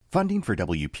Funding for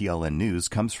WPLN News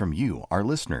comes from you, our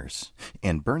listeners,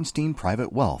 and Bernstein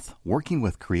Private Wealth, working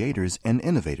with creators and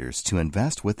innovators to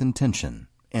invest with intention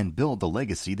and build the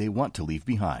legacy they want to leave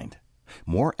behind.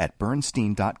 More at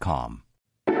Bernstein.com.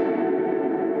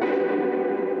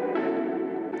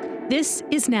 This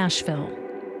is Nashville.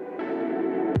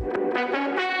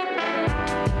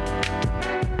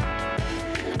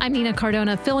 I'm Nina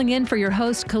Cardona, filling in for your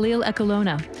host, Khalil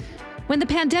Ekalona. When the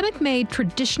pandemic made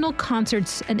traditional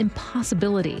concerts an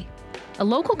impossibility, a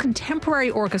local contemporary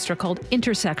orchestra called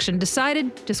Intersection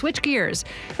decided to switch gears.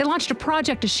 They launched a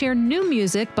project to share new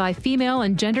music by female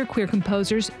and genderqueer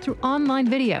composers through online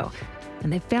video.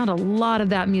 And they found a lot of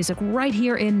that music right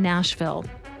here in Nashville.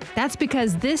 That's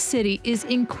because this city is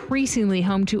increasingly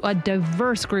home to a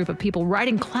diverse group of people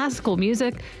writing classical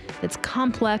music that's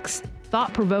complex,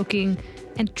 thought-provoking,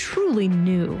 and truly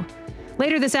new.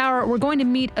 Later this hour, we're going to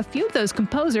meet a few of those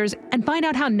composers and find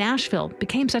out how Nashville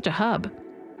became such a hub.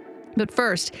 But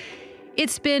first,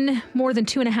 it's been more than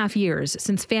 2.5 years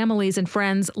since families and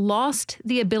friends lost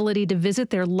the ability to visit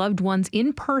their loved ones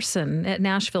in person at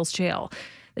Nashville's jail.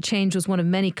 The change was one of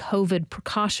many COVID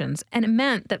precautions, and it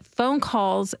meant that phone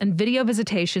calls and video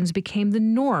visitations became the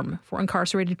norm for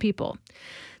incarcerated people.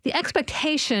 The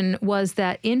expectation was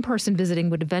that in-person visiting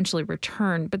would eventually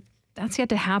return, but that's yet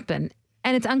to happen.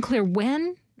 And it's unclear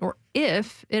when or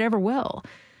if it ever will.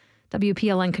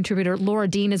 WPLN contributor Laura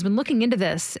Dean has been looking into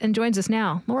this and joins us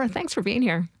now. Laura, thanks for being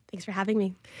here. Thanks for having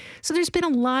me. So there's been a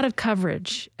lot of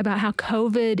coverage about how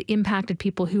COVID impacted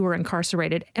people who were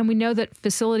incarcerated, and we know that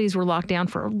facilities were locked down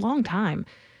for a long time.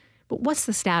 But what's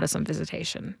the status on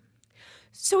visitation?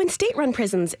 So in state-run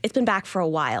prisons, it's been back for a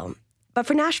while. But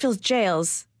for Nashville's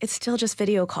jails, it's still just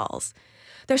video calls.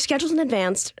 They're scheduled in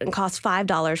advance and cost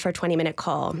 $5 for a 20-minute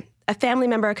call. A family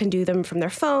member can do them from their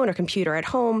phone or computer at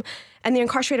home, and the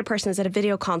incarcerated person is at a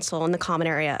video console in the common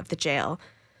area of the jail.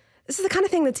 This is the kind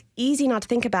of thing that's easy not to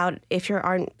think about if you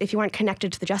aren't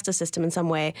connected to the justice system in some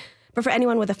way. But for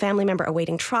anyone with a family member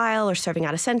awaiting trial or serving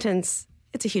out a sentence,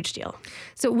 it's a huge deal.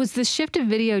 So was the shift to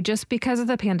video just because of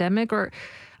the pandemic, or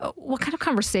what kind of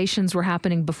conversations were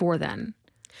happening before then?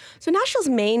 So Nashville's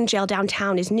main jail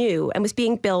downtown is new and was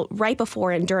being built right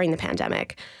before and during the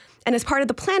pandemic. And as part of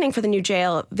the planning for the new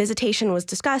jail, visitation was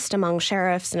discussed among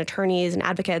sheriffs and attorneys and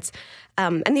advocates.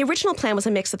 And the original plan was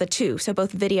a mix of the two, so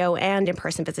both video and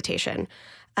in-person visitation.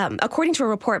 According to a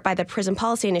report by the Prison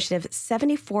Policy Initiative,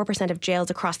 74% of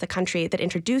jails across the country that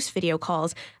introduce video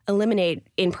calls eliminate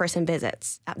in-person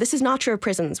visits. This is not true of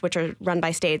prisons, which are run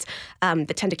by states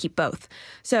that tend to keep both.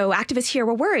 So activists here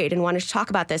were worried and wanted to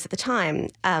talk about this at the time.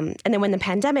 And then when the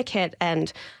pandemic hit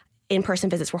and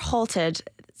in-person visits were halted,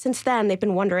 since then, they've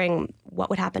been wondering what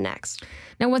would happen next.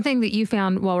 Now, one thing that you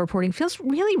found while reporting feels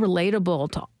really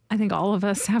relatable to, I think, all of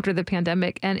us after the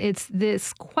pandemic, and it's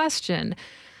this question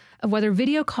of whether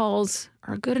video calls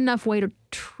are a good enough way to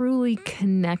truly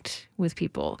connect with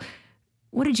people.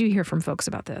 What did you hear from folks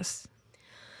about this?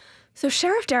 So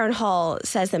Sheriff Darren Hall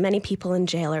says that many people in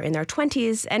jail are in their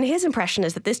 20s, and his impression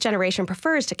is that this generation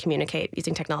prefers to communicate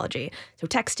using technology, so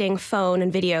texting, phone,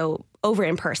 and video over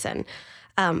in person.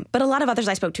 But a lot of others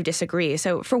I spoke to disagree.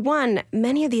 So for one,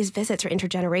 many of these visits are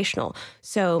intergenerational.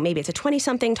 So maybe it's a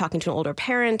 20-something talking to an older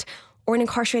parent, or an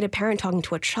incarcerated parent talking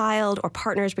to a child, or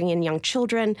partners bringing in young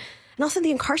children. And also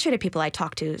the incarcerated people I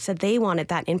talked to said they wanted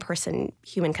that in-person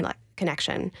human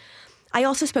connection. I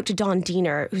also spoke to Dawn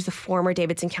Diener, who's the former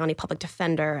Davidson County Public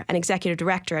Defender and executive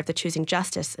director of the Choosing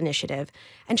Justice Initiative,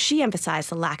 and she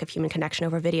emphasized the lack of human connection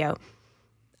over video.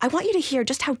 I want you to hear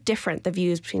just how different the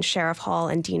views between Sheriff Hall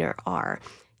and Diener are.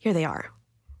 Here they are.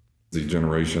 The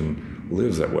generation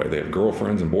lives that way. They have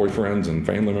girlfriends and boyfriends and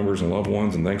family members and loved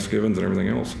ones and Thanksgivings and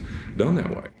everything else done that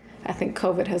way. I think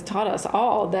COVID has taught us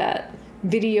all that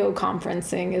video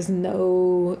conferencing is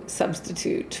no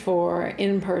substitute for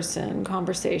in-person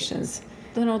conversations.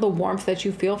 You know, the warmth that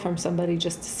you feel from somebody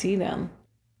just to see them.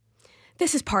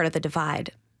 This is part of the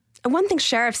divide. And one thing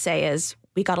sheriffs say is,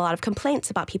 we got a lot of complaints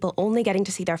about people only getting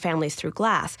to see their families through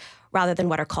glass rather than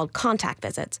what are called contact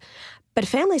visits. But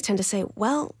families tend to say,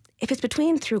 well, if it's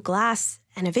between through glass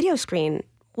and a video screen,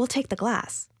 we'll take the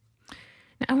glass.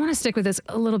 Now, I want to stick with this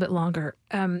a little bit longer.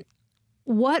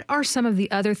 What are some of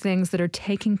the other things that are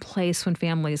taking place when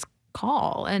families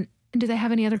call? And do they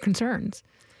have any other concerns?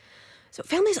 So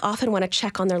families often want to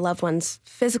check on their loved one's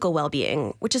physical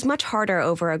well-being, which is much harder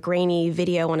over a grainy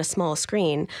video on a small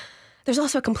screen. There's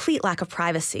also a complete lack of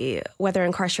privacy, whether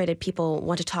incarcerated people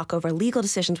want to talk over legal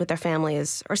decisions with their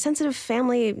families or sensitive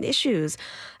family issues.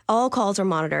 All calls are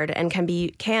monitored and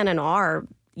can and are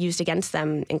used against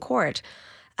them in court.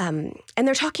 And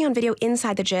they're talking on video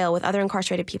inside the jail with other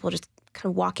incarcerated people just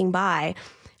kind of walking by.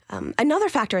 Another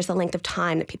factor is the length of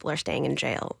time that people are staying in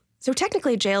jail. So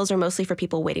technically, jails are mostly for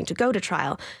people waiting to go to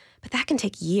trial, but that can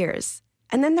take years.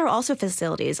 And then there are also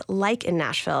facilities, like in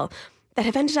Nashville, that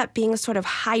have ended up being a sort of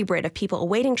hybrid of people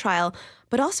awaiting trial,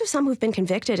 but also some who've been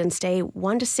convicted and stay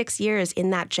 1 to 6 years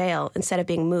in that jail instead of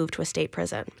being moved to a state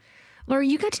prison. Laura,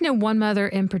 you got to know one mother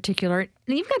in particular,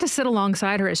 and you got to sit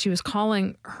alongside her as she was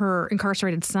calling her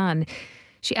incarcerated son.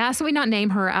 She asked that we not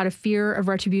name her out of fear of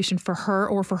retribution for her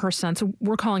or for her son, so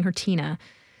we're calling her Tina.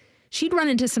 She'd run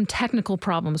into some technical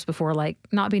problems before, like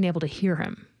not being able to hear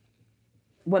him.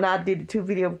 When I did the 2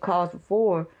 video calls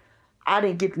before, I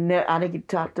didn't get to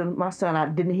talk to my son. I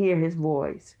didn't hear his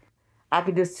voice. I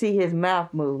could just see his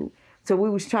mouth move. So we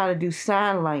was trying to do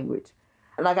sign language.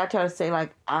 Like I try to say,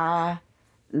 like, I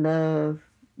love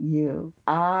you.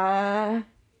 And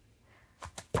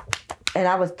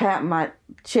I was patting my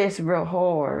chest real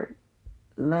hard.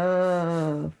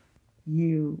 Love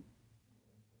you.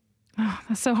 Oh,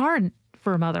 that's so hard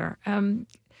for a mother.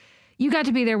 You got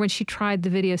to be there when she tried the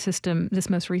video system this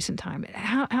most recent time.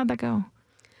 How'd that go?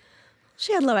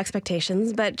 She had low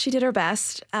expectations, but she did her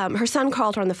best. Her son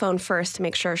called her on the phone first to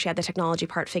make sure she had the technology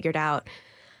part figured out.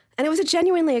 And it was a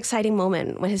genuinely exciting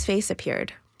moment when his face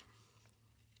appeared.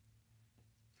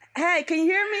 Hey, can you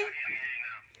hear me?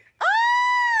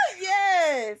 Oh,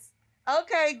 yes.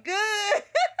 Okay, good.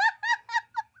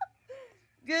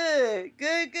 Good.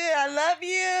 I love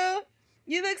you.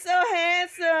 You look so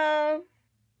handsome.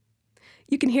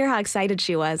 You can hear how excited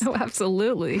she was. Oh,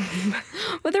 absolutely.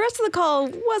 But the rest of the call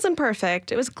wasn't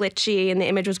perfect. It was glitchy and the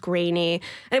image was grainy.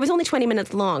 And it was only 20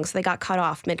 minutes long, so they got cut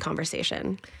off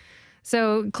mid-conversation.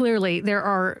 So clearly there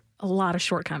are a lot of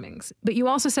shortcomings. But you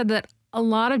also said that a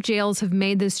lot of jails have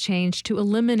made this change to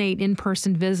eliminate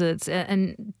in-person visits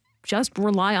and just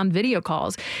rely on video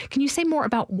calls. Can you say more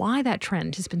about why that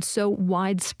trend has been so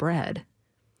widespread?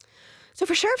 So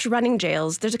for sheriffs running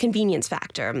jails, there's a convenience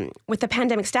factor. With the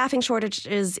pandemic staffing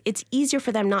shortages, it's easier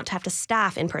for them not to have to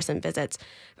staff in-person visits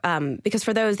because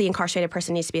for those, the incarcerated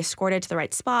person needs to be escorted to the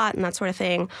right spot and that sort of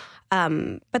thing.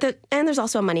 And there's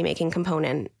also a money-making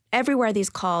component. Everywhere these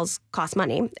calls cost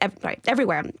money,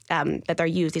 everywhere that they're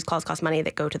used, these calls cost money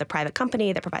that go to the private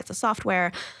company that provides the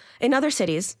software. In other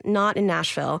cities, not in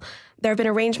Nashville, there have been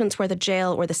arrangements where the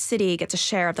jail or the city gets a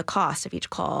share of the cost of each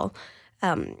call.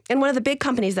 And one of the big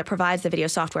companies that provides the video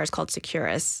software is called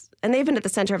Securus. And they've been at the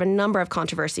center of a number of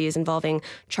controversies involving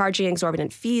charging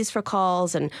exorbitant fees for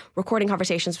calls and recording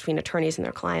conversations between attorneys and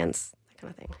their clients, that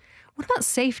kind of thing. What about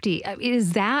safety?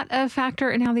 Is that a factor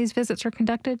in how these visits are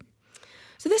conducted?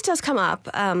 So this does come up.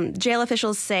 Jail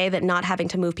officials say that not having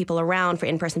to move people around for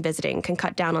in-person visiting can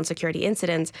cut down on security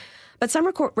incidents. But some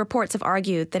reports have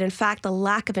argued that, in fact, the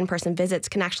lack of in-person visits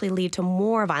can actually lead to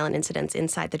more violent incidents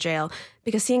inside the jail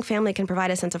because seeing family can provide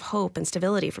a sense of hope and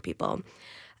stability for people.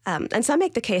 And some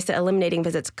make the case that eliminating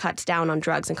visits cuts down on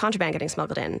drugs and contraband getting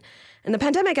smuggled in. And the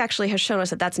pandemic actually has shown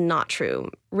us that that's not true.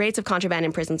 Rates of contraband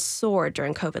in prisons soared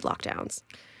during COVID lockdowns.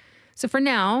 So for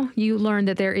now, you learned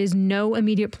that there is no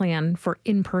immediate plan for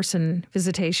in-person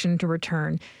visitation to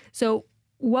return. So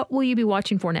what will you be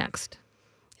watching for next?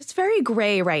 It's very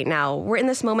gray right now. We're in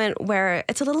this moment where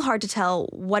it's a little hard to tell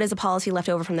what is a policy left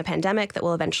over from the pandemic that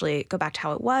will eventually go back to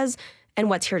how it was and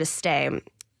what's here to stay.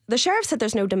 The sheriff said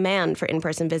there's no demand for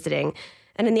in-person visiting,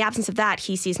 and in the absence of that,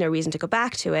 he sees no reason to go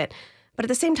back to it. But at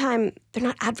the same time, they're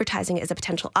not advertising it as a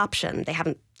potential option. They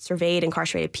haven't surveyed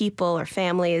incarcerated people or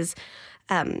families.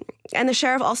 And the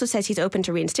sheriff also says he's open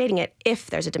to reinstating it if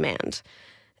there's a demand.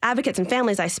 Advocates and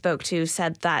families I spoke to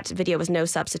said that video was no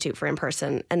substitute for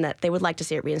in-person and that they would like to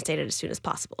see it reinstated as soon as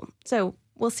possible. So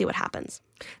we'll see what happens.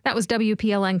 That was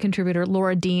WPLN contributor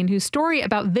Laura Dean, whose story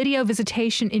about video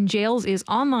visitation in jails is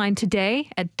online today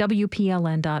at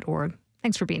WPLN.org.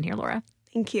 Thanks for being here, Laura.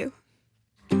 Thank you.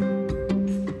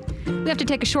 We have to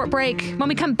take a short break. When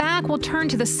we come back, we'll turn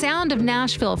to the sound of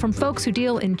Nashville from folks who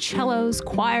deal in cellos,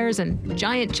 choirs, and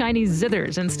giant Chinese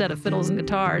zithers instead of fiddles and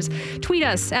guitars. Tweet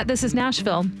us at This Is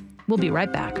Nashville. We'll be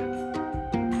right back.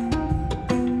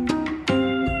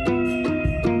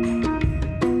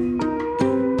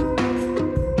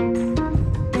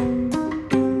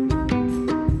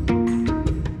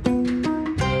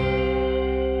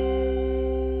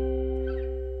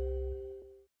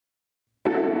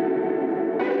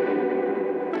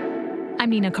 I'm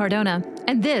Nina Cardona,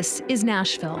 and this is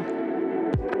Nashville.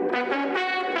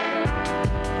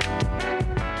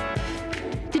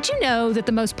 Did you know that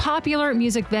the most popular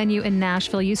music venue in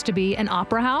Nashville used to be an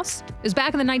opera house? It was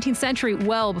back in the 19th century,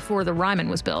 well before the Ryman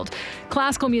was built.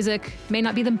 Classical music may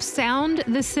not be the sound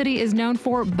this city is known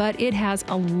for, but it has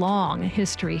a long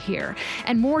history here.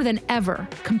 And more than ever,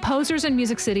 composers in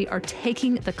Music City are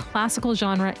taking the classical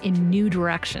genre in new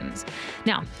directions.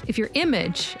 Now, if your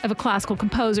image of a classical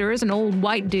composer is an old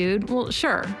white dude, well,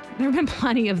 sure, there have been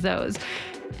plenty of those.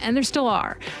 And there still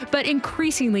are. But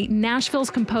increasingly,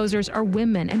 Nashville's composers are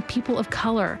women and people of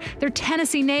color. They're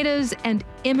Tennessee natives and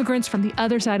immigrants from the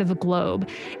other side of the globe.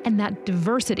 And that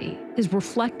diversity is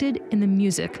reflected in the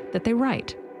music that they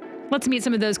write. Let's meet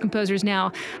some of those composers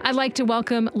now. I'd like to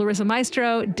welcome Larissa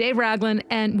Maestro, Dave Ragland,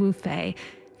 and Wu Fei.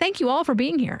 Thank you all for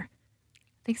being here.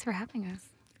 Thanks for having us.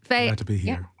 Fei, Glad to be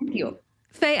here. Yeah, thank you.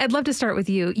 Fei, I'd love to start with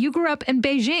you. You grew up in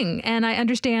Beijing, and I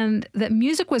understand that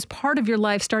music was part of your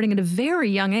life starting at a very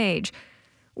young age.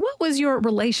 What was your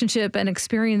relationship and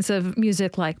experience of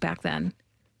music like back then?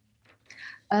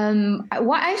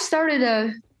 I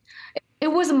started.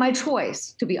 It wasn't my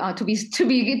choice to be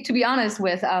honest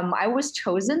with. I was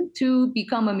chosen to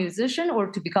become a musician or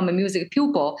to become a music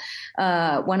pupil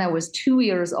when I was 2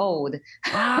 years old.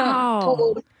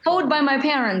 Wow. Told by my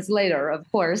parents later,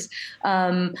 of course.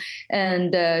 So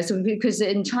because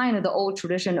in China, the old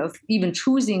tradition of even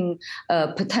choosing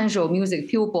a potential music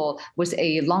pupil was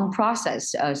a long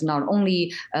process. It's not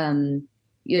only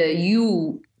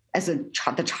you as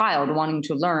the child wanting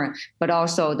to learn, but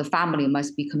also the family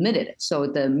must be committed. So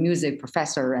the music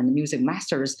professor and the music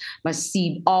masters must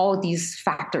see all these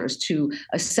factors to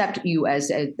accept you as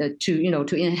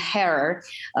to inherit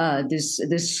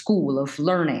this school of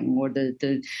learning or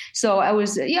So I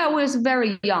was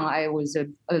very young. I was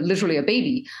literally a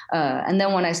baby, and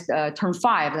then when I turned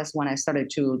 5, that's when I started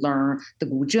to learn the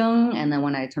guzheng, and then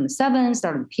when I turned 7,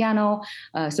 started piano.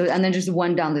 And then just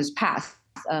went down this path.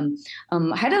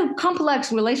 Had a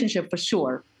complex relationship for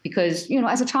sure, because,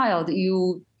 as a child,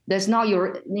 that's not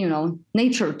your,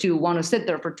 nature to want to sit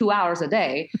there for 2 hours a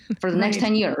day for the next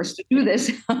 10 years to do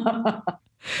this.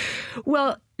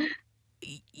 Well,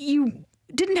 you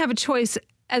didn't have a choice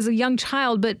as a young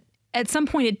child, but at some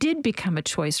point it did become a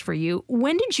choice for you.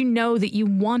 When did you know that you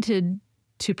wanted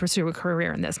to pursue a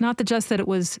career in this? Not just that it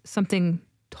was something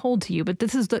told to you, but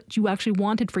this is what you actually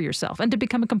wanted for yourself and to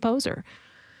become a composer.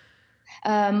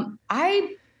 When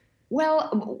I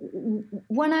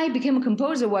became a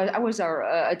composer, I was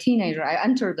a teenager. I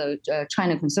entered the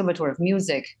China Conservatory of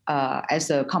Music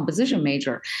as a composition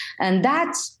major. And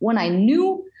that's when I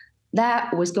knew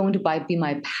that was going to be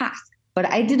my path. But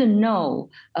I didn't know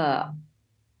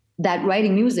that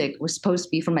writing music was supposed to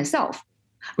be for myself.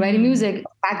 Writing music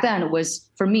back then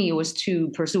was to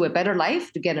pursue a better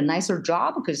life, to get a nicer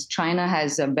job, because China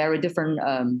has a very different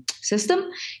system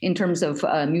in terms of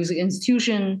music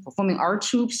institution, performing art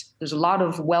troupes. There's a lot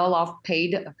of well-off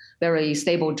paid, very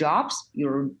stable jobs.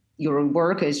 Your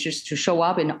work is just to show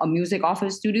up in a music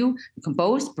office studio,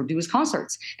 compose, produce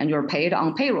concerts, and you're paid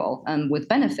on payroll and with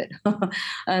benefit.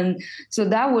 And so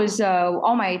that was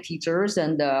all my teachers,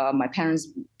 and my parents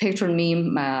pictured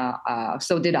me,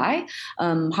 so did I.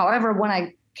 However, when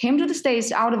I came to the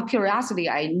States out of curiosity,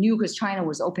 I knew because China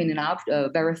was opening up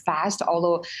very fast,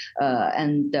 although,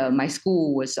 and my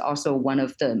school was also one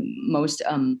of the most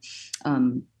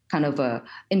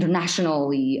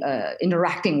internationally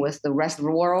interacting with the rest of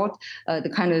the world, the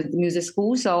kind of music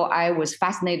school. So I was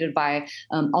fascinated by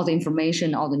all the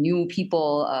information, all the new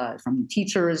people, from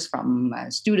teachers, from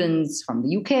students from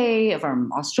the UK,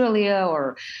 from Australia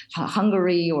or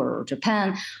Hungary or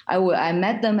Japan. I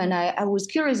met them, and I was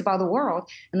curious about the world.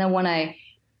 And then when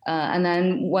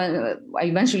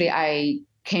eventually I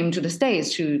came to the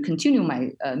States to continue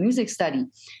my music study.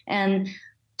 And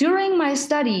during my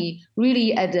study,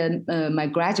 really at my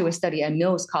graduate study at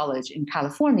Mills College in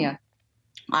California,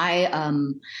 I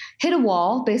hit a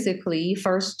wall, basically,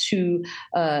 first to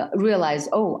realize,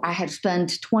 I had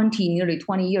spent nearly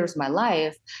 20 years of my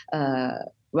life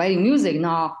writing music,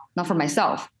 not for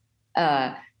myself.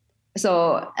 And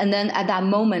then at that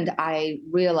moment, I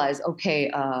realized,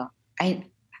 I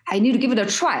need to give it a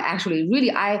try. Actually,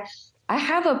 really, I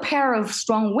have a pair of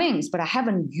strong wings, but I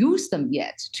haven't used them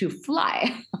yet to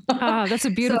fly. That's a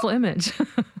beautiful image.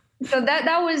 So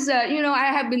that was, I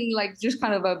have been just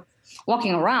kind of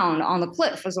walking around on the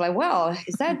cliff. I was like, well,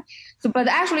 is that? So, but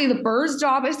actually the bird's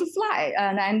job is to fly.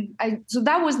 And so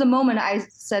that was the moment I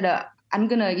said, I'm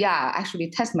going to, actually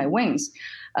test my wings.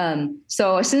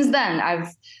 So since then,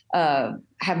 I've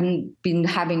been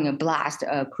having a blast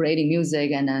creating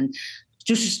music, and then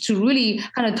just to really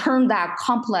kind of turn that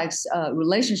complex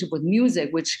relationship with music,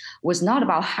 which was not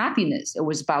about happiness. It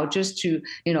was about just to,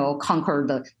 conquer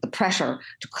the pressure,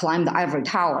 to climb the ivory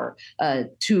tower,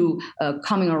 to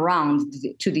coming around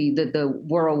to the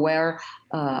world where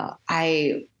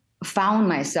I found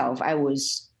myself. I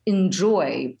was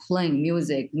enjoy playing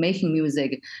music, making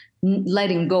music,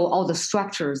 letting go all the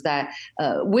structures that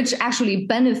which actually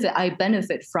I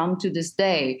benefit from to this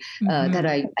day, that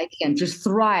I can just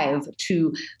thrive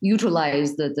to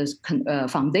utilize the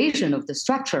foundation of the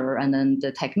structure and then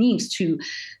the techniques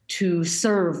to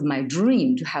serve my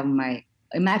dream, to have my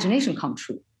imagination come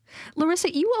true.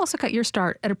 Larissa, you also got your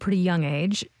start at a pretty young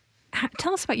age.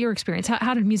 Tell us about your experience.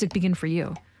 How did music begin for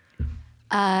you?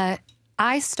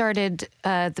 I started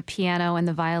the piano and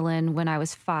the violin when I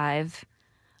was 5.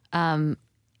 And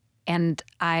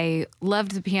I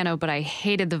loved the piano, but I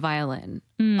hated the violin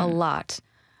a lot.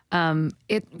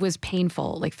 It was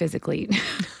painful, like physically.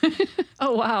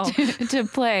 Oh, wow. to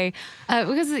play.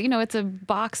 Because, it's a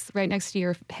box right next to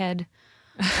your head.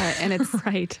 And it's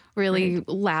really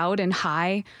loud and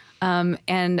high.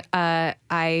 And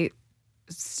I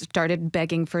started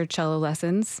begging for cello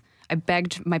lessons. I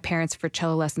begged my parents for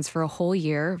cello lessons for a whole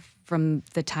year from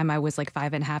the time I was like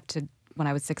 5.5 to when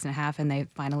I was 6.5, and they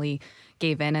finally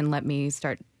gave in and let me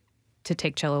start to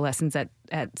take cello lessons at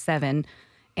 7.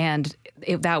 And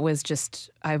that was just,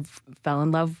 I fell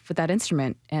in love with that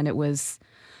instrument, and it was,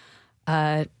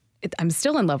 I'm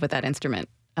still in love with that instrument.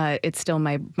 It's still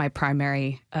my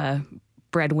primary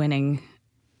breadwinning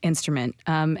instrument.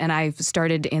 And I've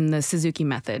started in the Suzuki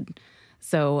method.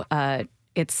 So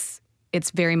it's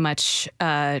very much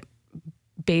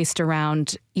based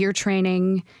around ear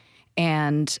training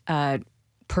and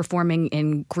performing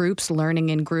in groups,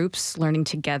 learning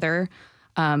together.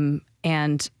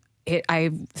 And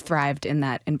I thrived in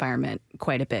that environment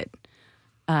quite a bit.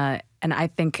 And I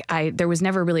think there was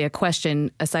never really a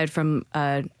question, aside from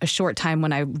a short time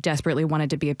when I desperately wanted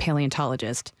to be a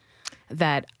paleontologist,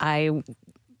 that I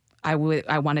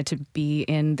wanted to be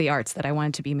in the arts, that I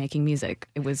wanted to be making music.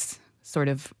 It was sort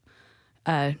of,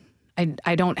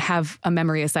 I don't have a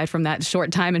memory aside from that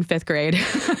short time in 5th grade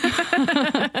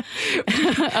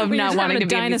of not wanting to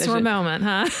be a dinosaur moment,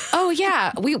 huh? Oh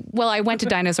yeah, I went to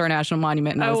Dinosaur National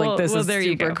Monument and I was like, this is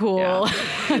super cool.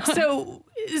 Yeah. So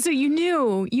you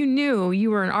knew you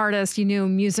were an artist. You knew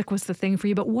music was the thing for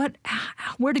you. But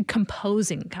where did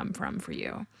composing come from for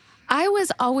you? I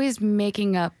was always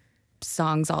making up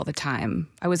songs all the time.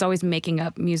 I was always making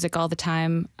up music all the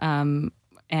time,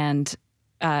 and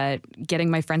getting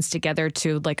my friends together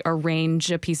to like arrange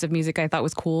a piece of music I thought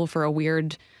was cool for a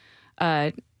weird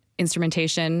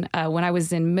instrumentation. When I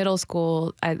was in middle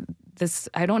school, I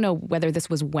don't know whether this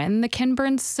was when the Ken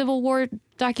Burns Civil War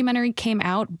documentary came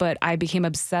out, but I became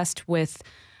obsessed with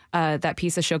that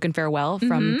piece of Shokin Farewell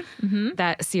from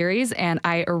that series, and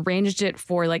I arranged it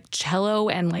for like cello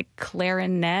and like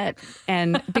clarinet,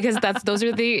 and because those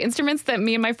are the instruments that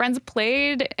me and my friends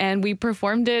played, and we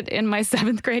performed it in my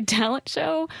 7th grade talent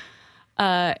show,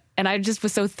 and I just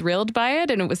was so thrilled by it,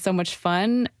 and it was so much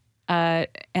fun, and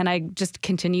I just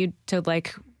continued to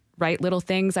like write little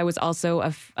things. I was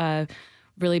also a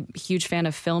really huge fan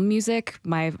of film music.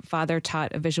 My father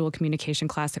taught a visual communication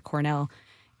class at Cornell,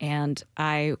 and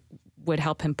I would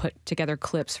help him put together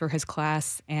clips for his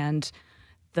class, and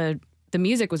the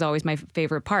music was always my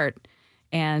favorite part.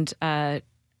 And it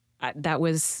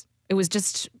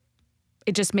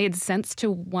just made sense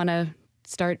to want to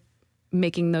start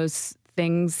making those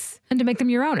things and to make them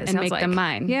your own. And make them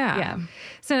mine. Yeah.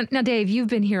 So now, Dave, you've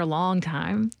been here a long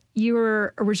time. You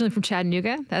were originally from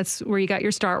Chattanooga. That's where you got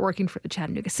your start, working for the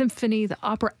Chattanooga Symphony, the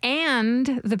opera,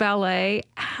 and the ballet.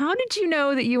 How did you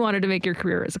know that you wanted to make your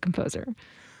career as a composer?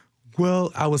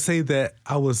 Well, I would say that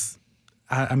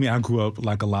I grew up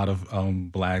like a lot of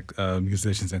Black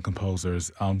musicians and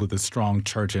composers with a strong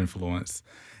church influence.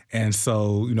 And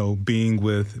so, being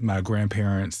with my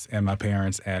grandparents and my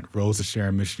parents at Rose of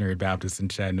Sharon Missionary Baptist in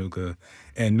Chattanooga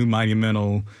and New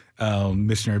Monumental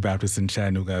Missionary Baptist in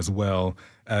Chattanooga as well,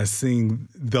 seeing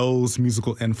those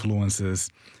musical influences,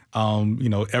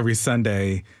 every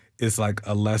Sunday is like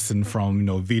a lesson from,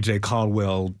 V.J.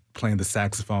 Caldwell playing the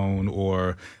saxophone,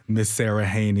 or Miss Sarah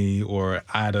Haney, or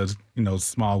Ida,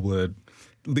 Smallwood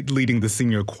leading the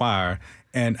senior choir.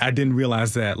 And I didn't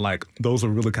realize that, like, those were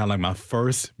really kind of like my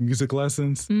first music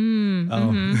lessons.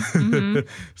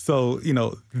 So,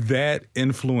 that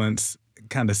influence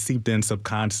kind of seeped in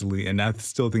subconsciously, and I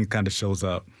still think it kind of shows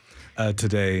up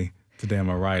today in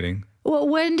my writing. Well,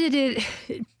 when did it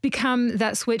become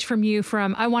that switch from you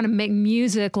from, I want to make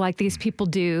music like these people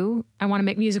do, I want to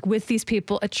make music with these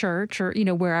people at church or,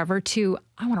 wherever, to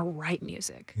I want to write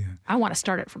music. Yeah. I want to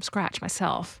start it from scratch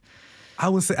myself. I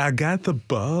would say I got the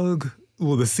bug.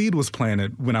 Well, the seed was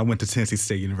planted when I went to Tennessee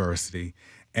State University,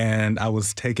 and I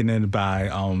was taken in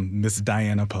by Miss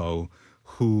Diana Poe,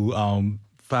 who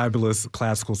fabulous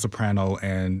classical soprano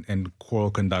and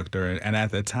choral conductor. And at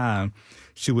that time,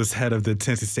 she was head of the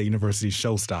Tennessee State University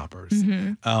Showstoppers.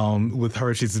 Mm-hmm. With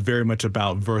her, she's very much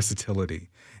about versatility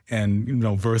and,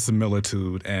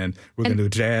 verisimilitude. And we're going to do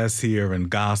jazz here and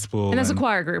gospel. And that's a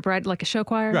choir group, right? Like a show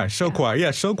choir? Right, show choir.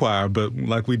 Yeah, show choir. But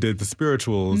like we did the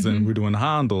spirituals, and we're doing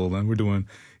Handel, and we're doing,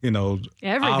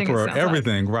 everything opera,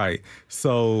 everything, right.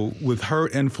 So with her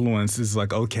influence, it's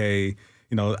like, okay,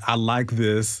 I like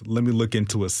this. Let me look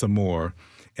into it some more.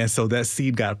 And so that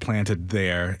seed got planted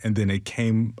there. And then it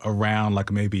came around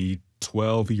like maybe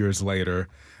 12 years later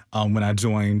when I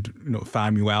joined,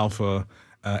 Phi Mu Alpha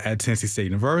at Tennessee State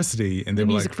University. And they were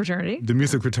music fraternity? The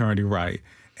music fraternity, right.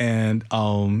 And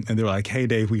they were like, hey,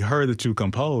 Dave, we heard that you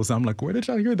compose. I'm like, where did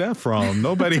y'all hear that from?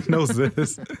 Nobody knows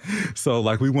this. So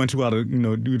like we want you out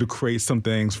to create some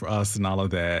things for us and all of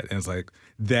that. And it's like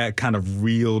that kind of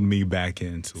reeled me back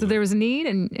into it. So there was a need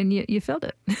and you filled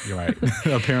it. You're right.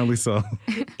 Apparently so.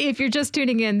 If you're just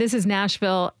tuning in, this is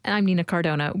Nashville. I'm Nina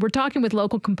Cardona. We're talking with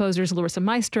local composers Larissa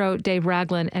Maestro, Dave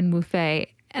Ragland, and Wu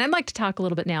Fei. And I'd like to talk a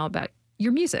little bit now about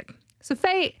your music. So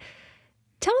Fei,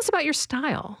 tell us about your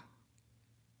style.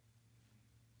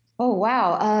 Oh,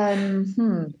 wow. I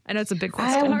know it's a big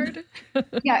question. Hard.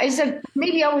 Yeah,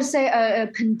 maybe I would say a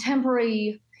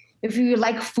contemporary, if you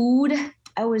like food,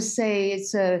 I would say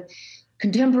it's a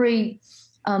contemporary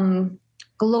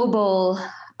global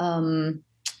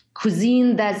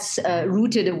cuisine that's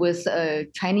rooted with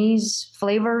Chinese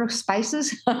flavor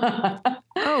spices. That's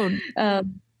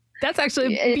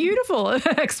actually a beautiful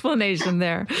explanation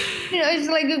there. It's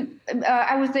like,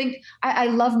 I would think, I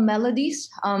love melodies.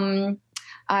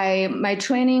 My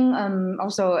training,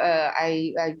 also,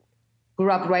 I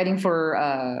grew up writing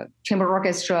for chamber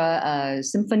orchestra,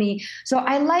 symphony. So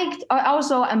I'm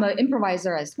an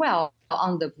improviser as well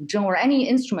on the guzheng or any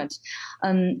instrument.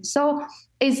 So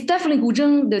it's definitely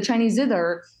guzheng, the Chinese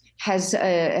zither, is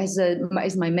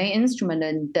my main instrument,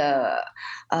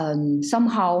 and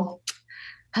somehow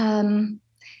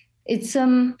it's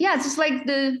just like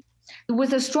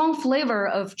with a strong flavor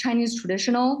of Chinese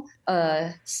traditional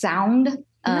sound.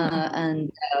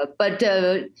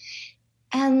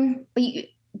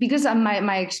 Because of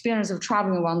my experience of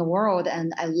traveling around the world,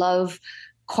 and I love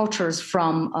cultures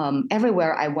from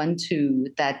everywhere I went to,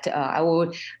 that I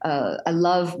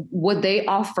love what they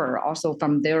offer also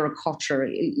from their culture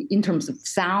in terms of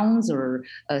sounds or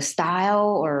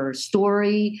style or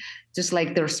story, just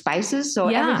like their spices. So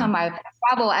every time I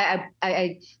travel,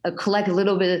 I collect a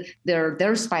little bit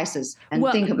their spices and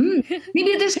think,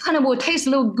 maybe this kind of will taste a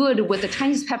little good with the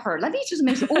Chinese pepper. Let me just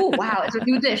make sure, oh, wow, it's a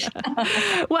new dish.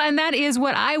 Well, and that is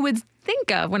what I would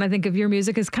think of when I think of your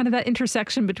music, is kind of that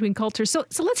intersection between cultures. So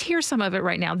let's hear some of it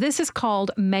right now. This is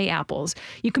called May Apples.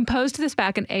 You composed this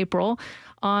back in April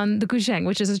on the guzheng,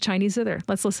 which is a Chinese zither.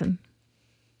 Let's listen.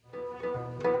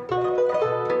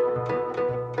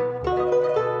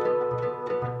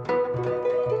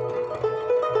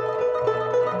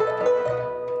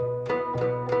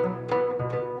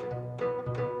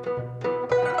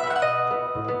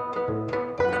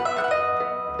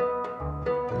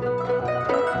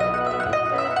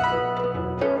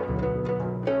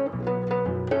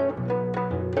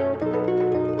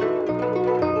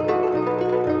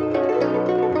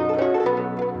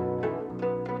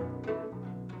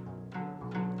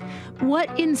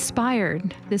 What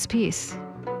inspired this piece?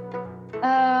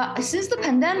 Since the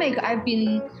pandemic, I've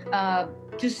been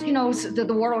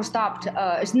the world stopped.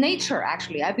 It's nature,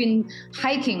 actually. I've been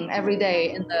hiking every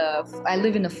day I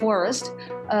live in the forest.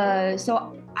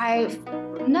 So I've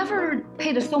never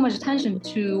paid so much attention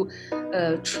to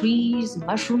trees,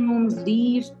 mushrooms,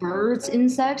 leaves, birds,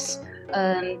 insects.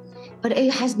 But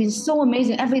it has been so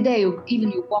amazing. Every day,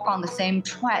 even you walk on the same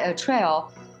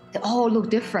trail, they all look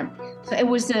different. So it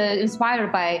was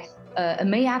inspired by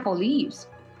Mayapple leaves.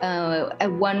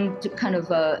 At one kind of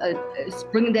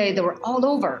spring day, they were all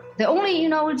over. They only,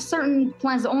 certain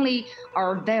plants only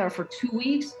are there for 2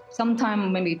 weeks,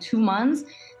 sometime maybe 2 months,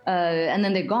 and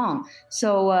then they're gone.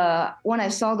 So when I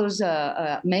saw those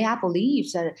Mayapple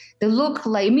leaves, they look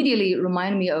like, immediately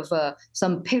remind me of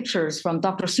some pictures from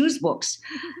Dr. Seuss books.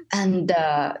 And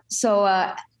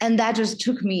and that just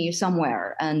took me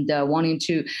somewhere, and wanting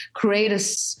to create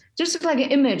just like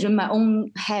an image in my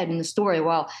own head in the story.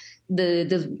 Well,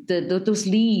 those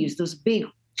leaves, those big,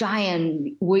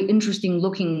 giant, very interesting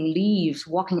looking leaves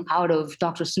walking out of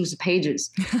Dr. Seuss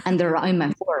pages, and they're in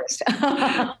my forest.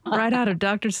 Right out of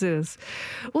Dr. Seuss.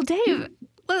 Well, Dave,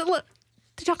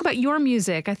 to talk about your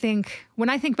music, I think when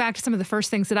I think back to some of the first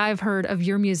things that I've heard of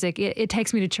your music, it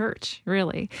takes me to church,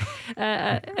 really.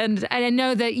 And I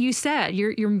know that you said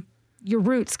your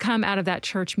roots come out of that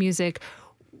church music.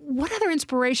 What other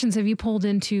inspirations have you pulled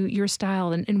into your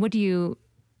style, and what do you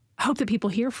hope that people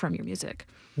hear from your music?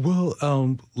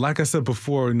 Well, like I said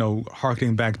before,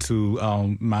 harkening back to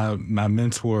my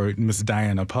mentor, Miss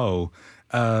Diana Poe,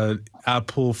 I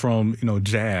pull from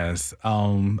jazz.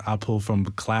 I pull from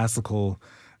classical,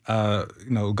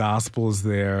 gospels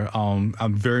there.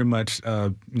 I'm very much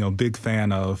big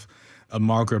fan of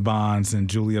Margaret Bonds and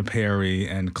Julia Perry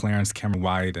and Clarence Cameron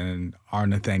White and R.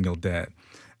 Nathaniel Dett,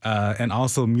 and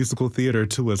also musical theater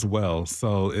too as well.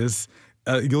 So it's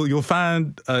you'll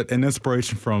find an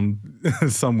inspiration from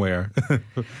somewhere,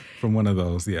 from one of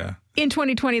those, yeah. In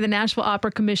 2020, the Nashville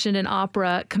Opera commissioned an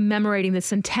opera commemorating the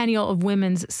centennial of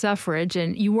women's suffrage,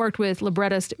 and you worked with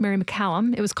librettist Mary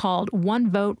McCallum. It was called One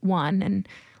Vote One, and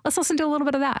let's listen to a little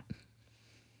bit of that.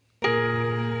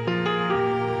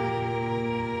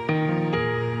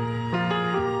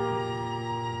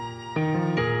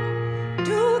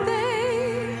 Do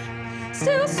they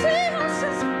still see us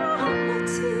as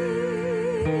property?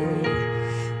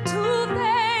 Do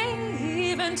they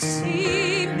even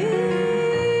see me?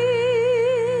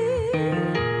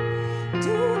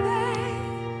 Do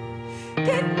they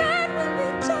get mad when we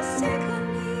just take a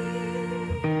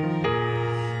knee?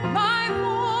 My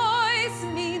voice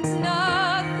means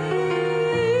nothing.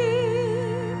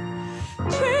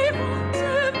 Trayvon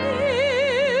to me,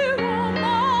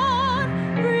 Roman,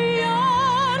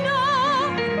 Brianna,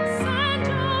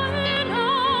 Sandra and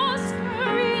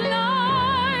Oscar,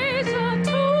 Elijah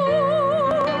too.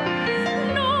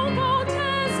 No vote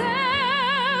has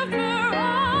ever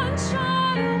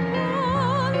unshot a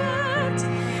bullet.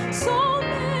 So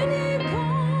many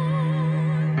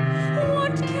gone.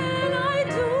 What can I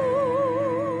do?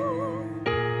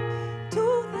 Do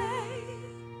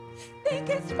they think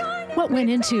it's fine? What went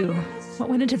into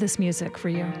this music for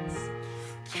you?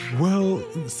 Well,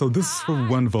 so this is for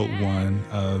One Vote One,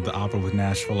 the opera with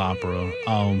Nashville Opera,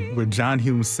 where John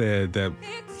Hume said that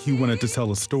he wanted to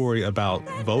tell a story about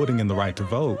voting and the right to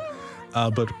vote,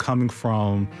 but coming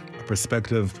from a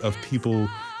perspective of people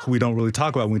who we don't really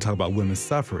talk about when we talk about women's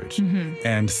suffrage.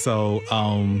 And so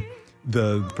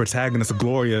the protagonist,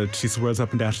 Gloria, she swears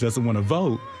up and down she doesn't want to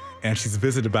vote, and she's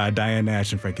visited by Diane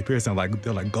Nash and Frankie Pearson.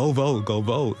 They're like, go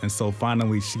vote. And so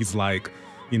finally she's like,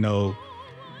 why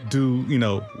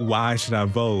should I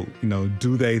vote?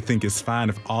 Do they think it's fine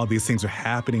if all these things are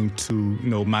happening to,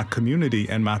 my community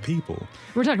and my people?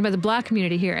 We're talking about the Black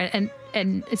community here, and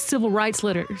it's civil rights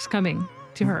letters coming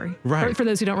to her. Right. For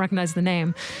those who don't recognize the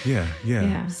name.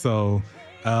 Yeah. So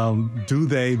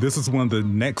this is one of the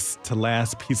next to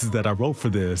last pieces that I wrote for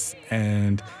this,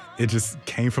 and it just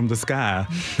came from the sky,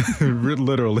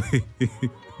 literally.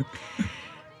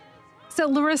 So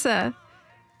Larissa,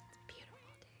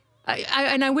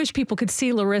 I wish people could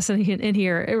see Larissa in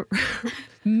here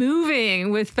moving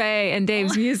with Faye and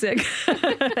Dave's music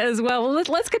as well. Well,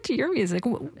 let's get to your music.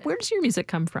 Where does your music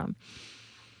come from?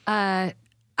 I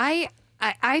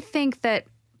think that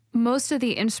most of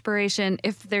the inspiration,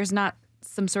 if there's not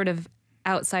some sort of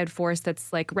outside force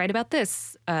that's like, write about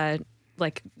this,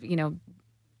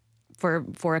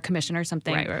 for a commission or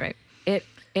something. Right.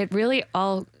 It really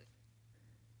all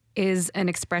is an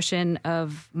expression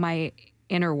of my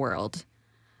inner world.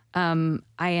 I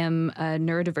am a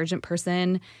neurodivergent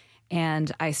person,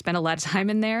 and I spend a lot of time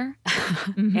in there.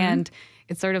 And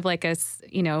it's sort of like a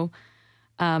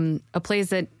place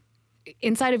that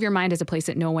inside of your mind is a place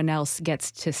that no one else gets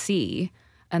to see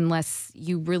unless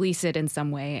you release it in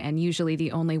some way. And usually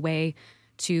the only way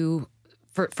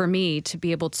for me to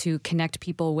be able to connect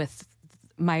people with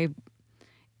my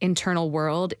internal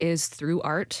world is through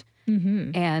art.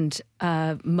 And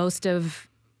most of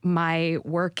my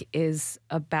work is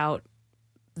about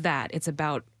that. It's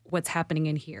about what's happening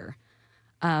in here.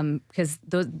 Because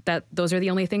those are the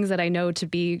only things that I know to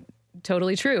be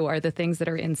totally true, are the things that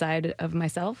are inside of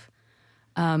myself.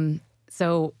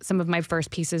 So some of my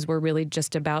first pieces were really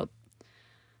just about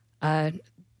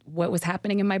what was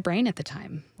happening in my brain at the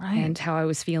time, and how I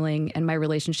was feeling, and my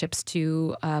relationships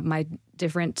to my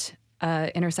different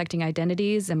intersecting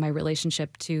identities, and my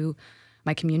relationship to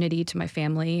my community, to my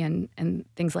family, and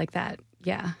things like that.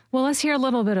 Yeah. Well, let's hear a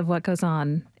little bit of what goes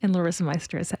on in Larissa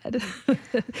Meister's head.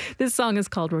 This song is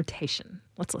called Rotation.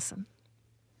 Let's listen.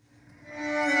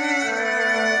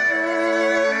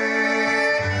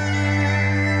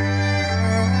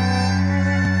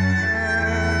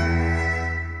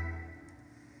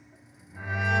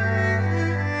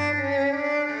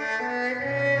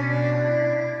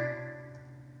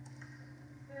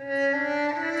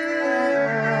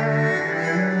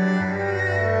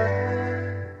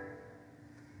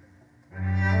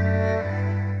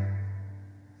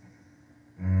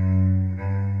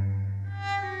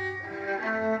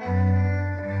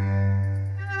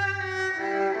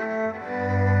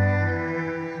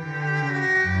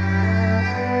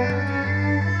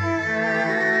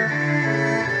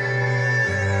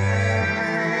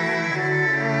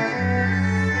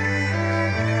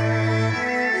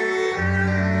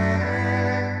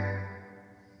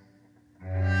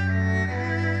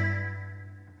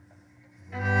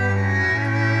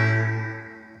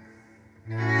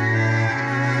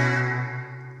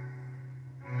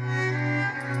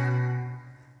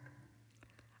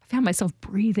 found myself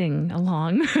breathing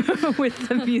along with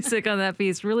the music on that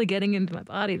piece, really getting into my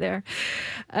body there.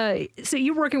 So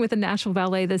you're working with the Nashville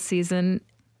Ballet this season.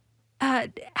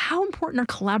 How important are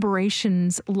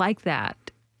collaborations like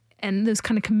that and those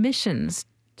kind of commissions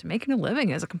to making a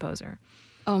living as a composer?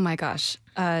 Oh my gosh,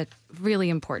 really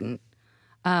important.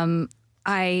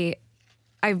 I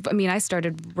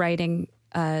started writing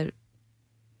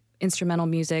instrumental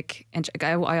music, and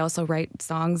I also write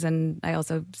songs, and I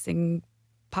also sing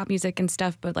pop music and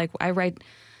stuff. But like, I write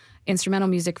instrumental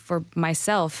music for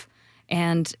myself,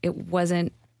 and it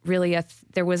wasn't really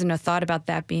there wasn't a thought about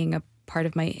that being a part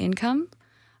of my income.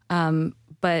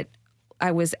 But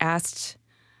I was asked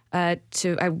I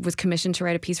was commissioned to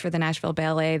write a piece for the Nashville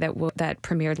Ballet that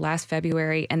premiered last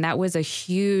February, and that was a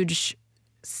huge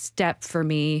step for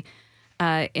me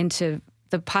into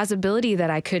the possibility that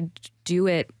I could do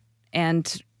it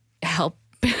and help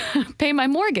pay my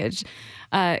mortgage,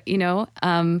 and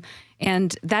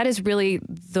that is really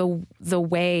the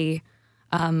way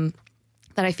that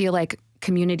I feel like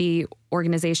community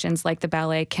organizations like the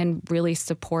ballet can really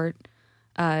support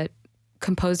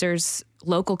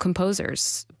local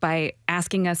composers by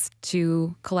asking us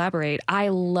to collaborate. I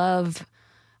love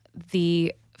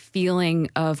the feeling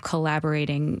of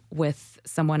collaborating with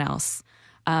someone else,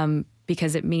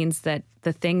 because it means that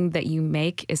the thing that you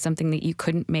make is something that you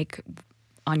couldn't make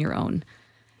on your own.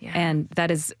 Yeah. And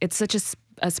it's such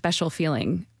a special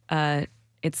feeling.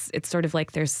 It's sort of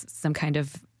like there's some kind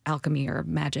of alchemy or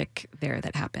magic there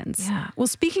that happens. Yeah. Well,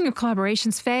 speaking of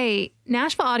collaborations, Faye,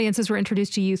 Nashville audiences were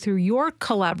introduced to you through your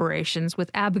collaborations with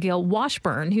Abigail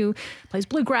Washburn, who plays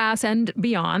bluegrass and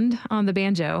beyond on the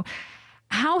banjo.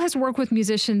 How has work with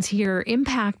musicians here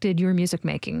impacted your music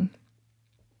making?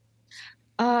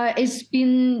 It's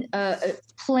been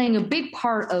playing a big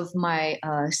part of my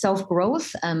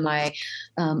self-growth and my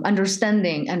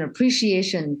understanding and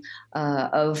appreciation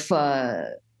of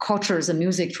cultures and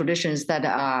music traditions that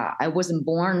I wasn't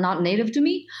born, not native to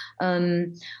me.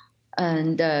 And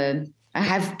I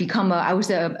have become I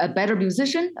was a better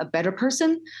musician, a better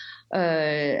person,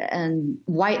 and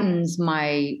widens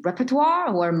my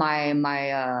repertoire or my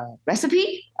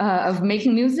recipe of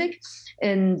making music,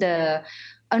 and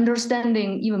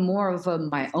understanding even more of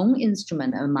my own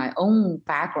instrument and my own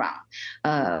background,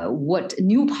 what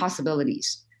new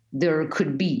possibilities there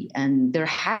could be, and there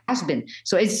has been.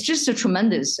 So it's just a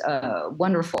tremendous,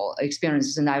 wonderful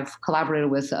experience. And I've collaborated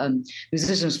with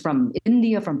musicians from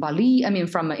India, from Bali,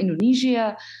 from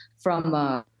Indonesia,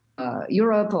 from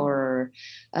Europe, or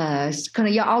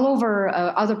all over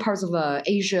other parts of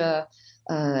Asia.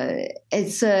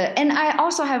 And I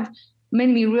also have made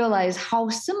me realize how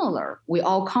similar we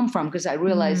all come from, because I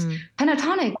realized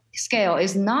pentatonic scale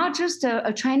is not just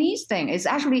a Chinese thing. It's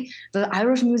actually the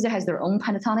Irish music has their own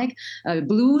pentatonic,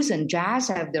 blues and jazz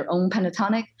have their own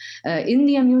pentatonic,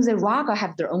 Indian music, raga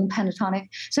have their own pentatonic.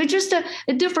 So it's just a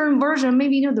different version.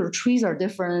 Maybe, the trees are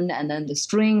different, and then the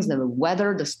strings, the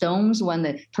weather, the stones, when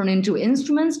they turn into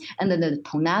instruments, and then the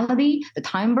tonality, the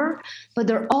timbre, but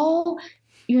they're all,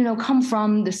 come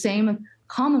from the same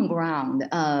common ground,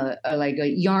 like a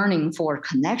yearning for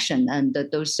connection, and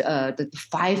those the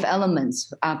 5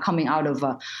 elements coming out of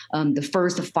the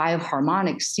first 5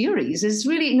 harmonic series is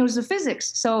really it's the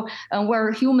physics. So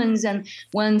we're humans, and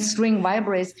when string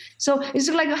vibrates, so it's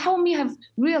like help me have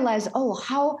realized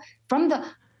how from the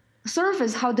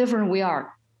surface how different we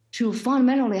are to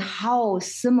fundamentally how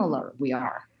similar we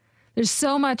are. There's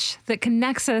so much that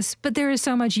connects us, but there is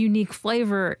so much unique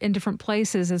flavor in different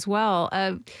places as well.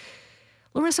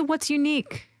 Larissa, what's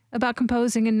unique about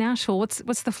composing in Nashville?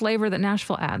 What's the flavor that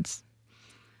Nashville adds?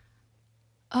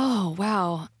 Oh,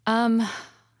 wow.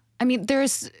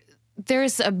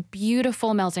 There's a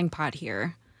beautiful melting pot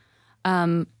here.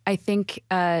 I think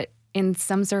in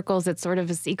some circles it's sort of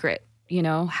a secret,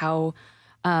 how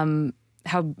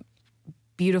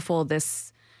beautiful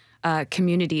this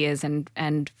community is,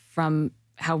 and from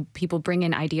how people bring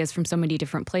in ideas from so many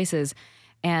different places.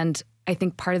 And I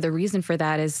think part of the reason for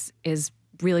that is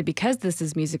really because this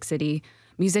is Music City.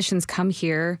 Musicians come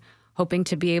here hoping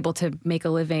to be able to make a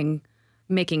living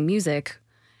making music,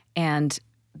 and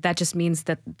that just means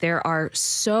that there are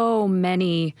so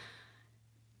many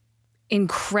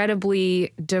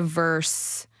incredibly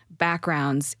diverse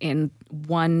backgrounds in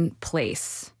one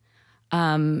place.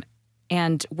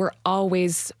 And we're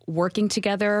always working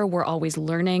together. We're always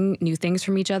learning new things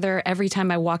from each other. Every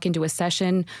time I walk into a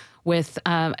session with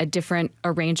a different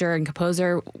arranger and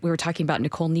composer, we were talking about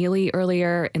Nicole Neely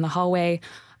earlier in the hallway.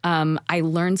 I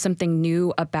learned something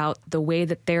new about the way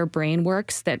that their brain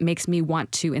works that makes me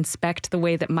want to inspect the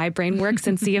way that my brain works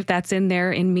and see if that's in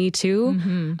there in me too.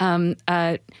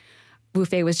 Mm-hmm.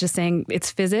 Wu-Fei was just saying,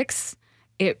 it's physics.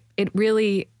 It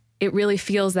really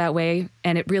feels that way,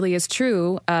 and it really is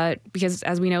true because,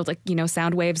 as we know,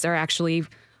 sound waves are actually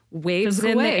waves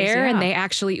Physical in the waves, air, yeah.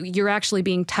 and you're actually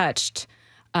being touched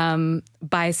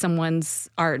by someone's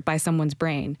art, by someone's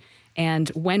brain. And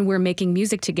when we're making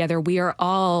music together, we are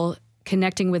all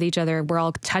connecting with each other. We're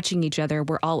all touching each other.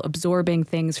 We're all absorbing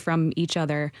things from each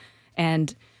other,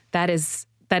 and that is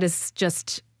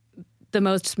just the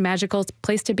most magical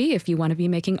place to be if you want to be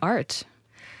making art.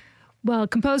 Well,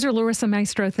 composer Larissa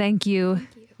Maestro, thank you.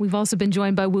 We've also been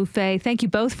joined by Wu-Fei. Thank you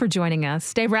both for joining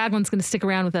us. Dave Ragland's going to stick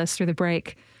around with us through the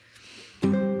break.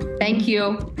 Thank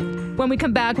you. When we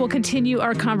come back, we'll continue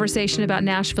our conversation about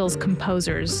Nashville's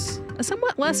composers, a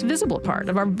somewhat less visible part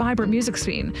of our vibrant music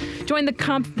scene. Join the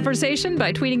conversation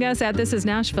by tweeting us at This Is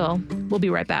Nashville. We'll be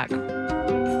right back.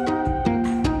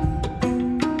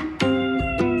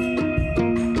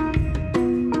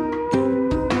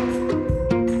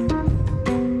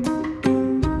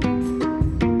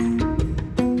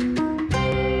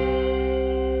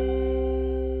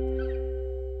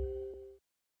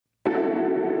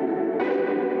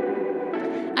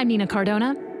 I'm Nina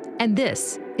Cardona, and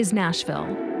this is Nashville.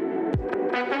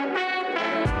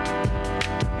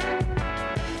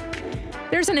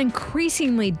 There's an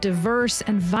increasingly diverse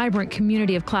and vibrant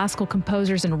community of classical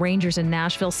composers and arrangers in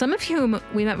Nashville, some of whom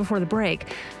we met before the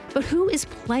break. But who is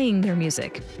playing their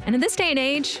music? And in this day and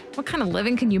age, what kind of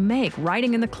living can you make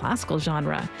writing in the classical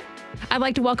genre? I'd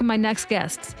like to welcome my next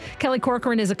guests. Kelly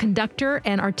Corcoran is a conductor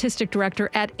and artistic director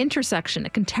at Intersection,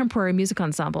 a contemporary music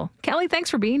ensemble. Kelly,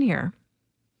 thanks for being here.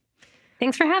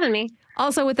 Thanks for having me.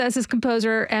 Also with us is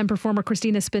composer and performer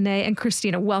Christina Spinet. And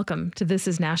Christina, welcome to This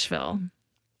Is Nashville.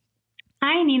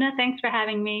 Hi, Nina. Thanks for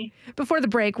having me. Before the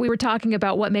break, we were talking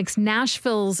about what makes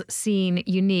Nashville's scene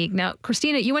unique. Now,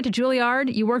 Christina, you went to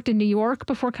Juilliard. You worked in New York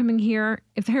before coming here.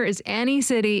 If there is any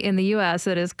city in the U.S.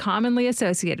 that is commonly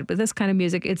associated with this kind of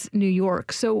music, it's New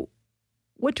York. So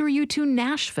what drew you to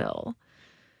Nashville?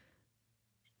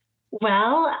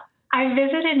 Well, I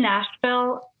visited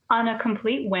Nashville on a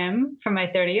complete whim for my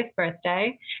 30th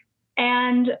birthday.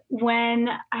 And when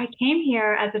I came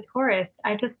here as a tourist,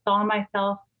 I just saw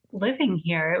myself living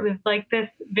here. It was like this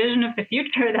vision of the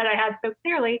future that I had so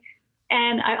clearly.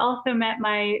 And I also met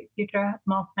my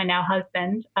now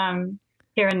husband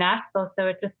here in Nashville. So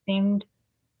it just seemed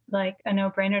like a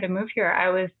no-brainer to move here.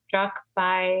 I was struck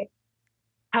by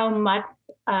how much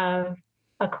of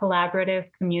a collaborative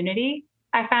community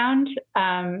I found.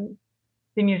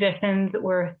 The musicians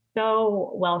were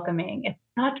so welcoming. It's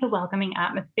such a welcoming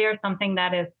atmosphere, something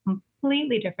that is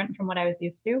completely different from what I was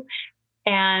used to.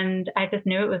 And I just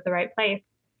knew it was the right place.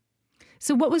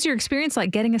 So what was your experience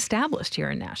like getting established here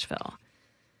in Nashville?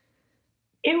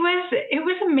 It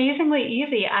was amazingly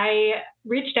easy. I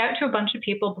reached out to a bunch of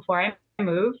people before I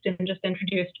moved and just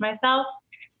introduced myself.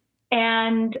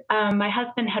 And my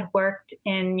husband had worked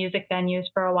in music venues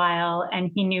for a while,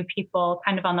 and he knew people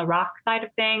kind of on the rock side of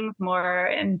things, more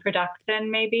in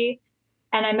production maybe.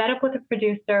 And I met up with a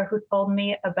producer who told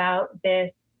me about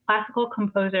this classical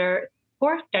composer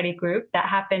score study group that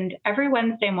happened every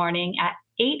Wednesday morning at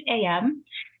 8 a.m.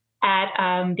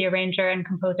 at the arranger and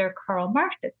composer Karl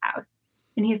Marx's house.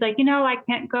 And he's like, I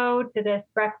can't go to this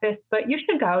breakfast, but you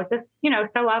should go. Just,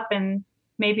 show up and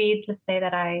maybe just say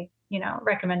that I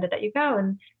recommended that you go.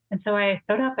 And so I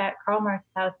showed up at Karl Marx's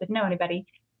house, didn't know anybody,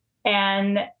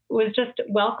 and was just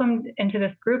welcomed into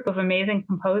this group of amazing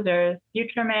composers,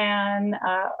 Future Man,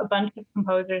 a bunch of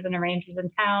composers and arrangers in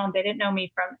town. They didn't know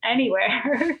me from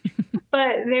anywhere,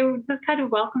 but they just kind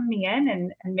of welcomed me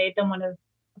in and made them one of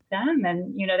them.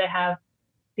 And, they have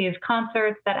these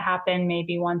concerts that happen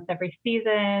maybe once every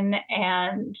season.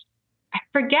 And I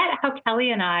forget how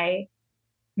Kelly and I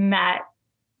met,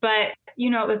 but,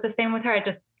 it was the same with her. I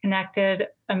just connected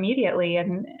immediately.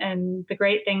 And the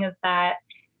great thing is that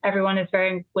everyone is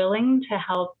very willing to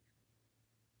help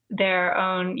their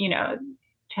own,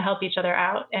 to help each other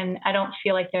out. And I don't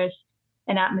feel like there's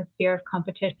an atmosphere of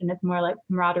competition. It's more like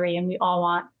camaraderie, and we all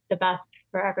want the best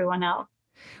for everyone else.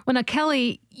 Well, now,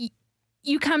 Kelly,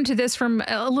 you come to this from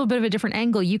a little bit of a different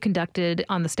angle. You conducted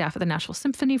on the staff of the Nashville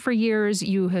Symphony for years.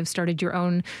 You have started your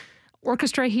own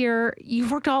orchestra here.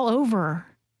 You've worked all over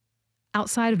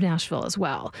outside of Nashville as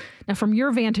well. Now, from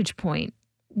your vantage point,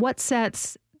 what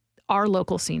sets our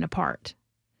local scene apart?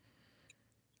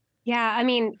 Yeah, I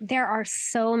mean, there are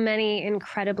so many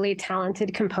incredibly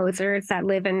talented composers that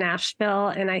live in Nashville.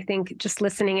 And I think just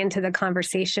listening into the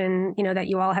conversation, that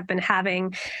you all have been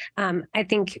having, I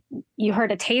think you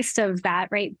heard a taste of that,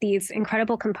 right? These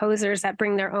incredible composers that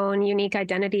bring their own unique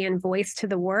identity and voice to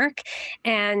the work.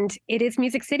 And it is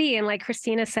Music City. And like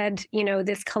Christina said,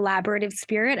 this collaborative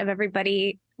spirit of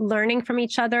everybody learning from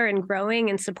each other and growing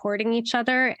and supporting each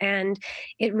other. And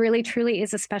it really, truly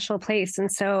is a special place.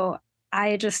 And so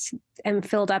I just am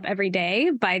filled up every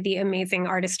day by the amazing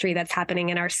artistry that's happening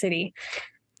in our city.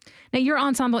 Now, your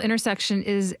ensemble Intersection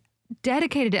is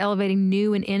dedicated to elevating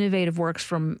new and innovative works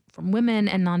from women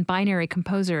and non-binary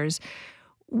composers.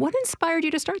 What inspired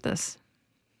you to start this?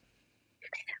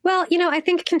 Well, I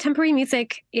think contemporary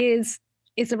music is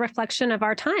a reflection of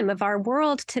our time, of our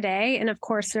world today. And of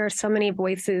course, there are so many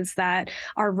voices that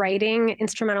are writing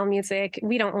instrumental music.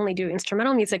 We don't only do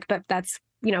instrumental music, but that's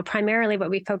primarily what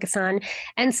we focus on.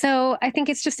 And so I think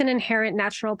it's just an inherent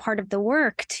natural part of the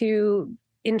work to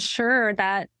ensure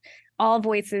that all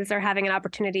voices are having an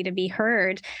opportunity to be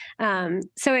heard.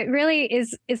 So it really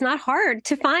is not hard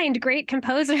to find great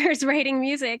composers writing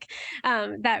music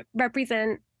that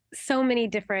represent so many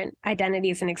different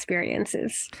identities and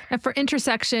experiences. And for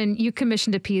Intersection, you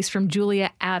commissioned a piece from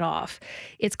Julia Adolph.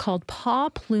 It's called Paw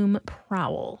Plume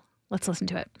Prowl. Let's listen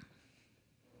to it.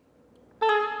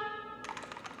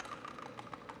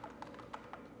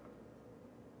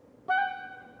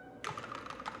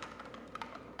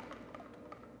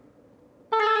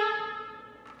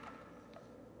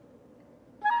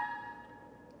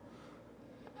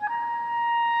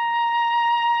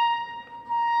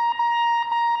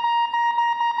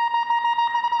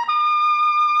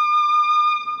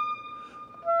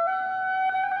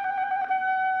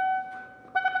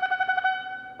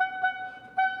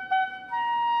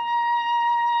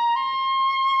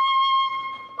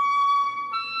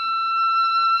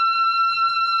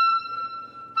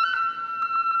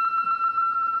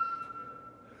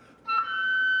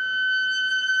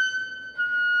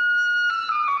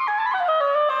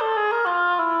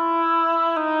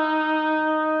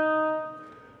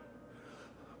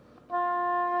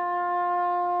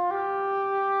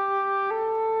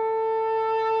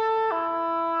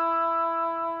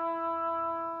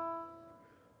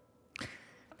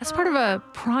 As part of a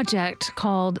project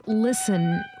called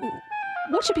Listen,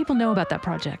 what should people know about that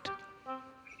project?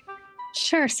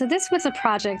 Sure. So this was a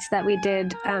project that we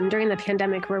did during the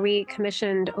pandemic where we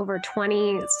commissioned over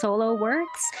 20 solo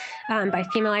works by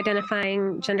female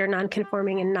identifying, gender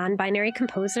nonconforming, and non-binary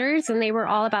composers. And they were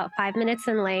all about 5 minutes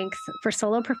in length for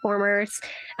solo performers,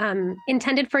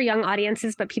 intended for young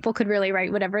audiences, but people could really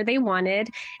write whatever they wanted.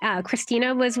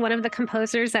 Christina was one of the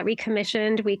composers that we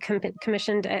commissioned. We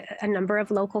commissioned a number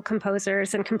of local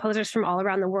composers and composers from all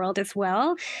around the world as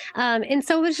well. And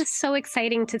so it was just so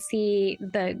exciting to see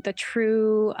the true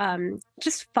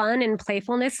just fun and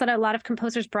playfulness that a lot of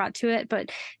composers brought to it, but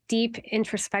deep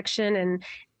introspection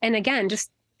and again,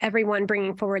 just everyone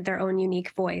bringing forward their own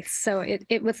unique voice. So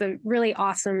it was a really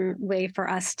awesome way for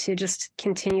us to just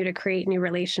continue to create new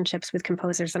relationships with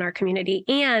composers in our community,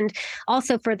 and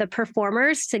also for the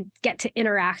performers to get to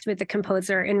interact with the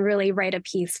composer and really write a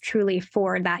piece truly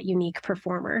for that unique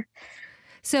performer.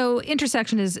 So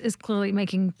Intersection is clearly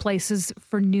making places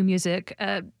for new music.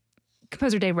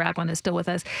 Composer Dave Ragland is still with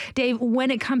us. Dave,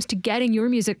 when it comes to getting your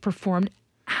music performed,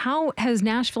 how has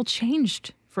Nashville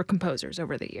changed for composers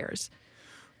over the years?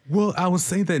 Well, I would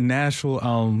say that Nashville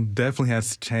definitely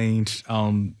has changed,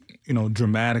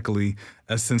 dramatically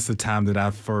since the time that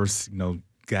I first,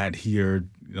 got here,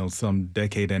 some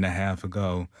decade and a half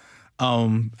ago.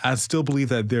 I still believe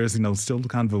that there's, still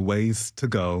kind of a ways to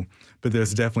go, but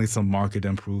there's definitely some market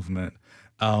improvement.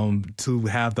 To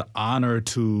have the honor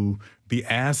to be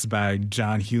asked by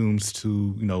John Humes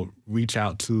to, reach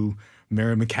out to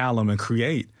Mary McCallum and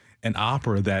create an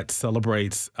opera that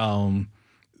celebrates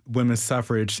women's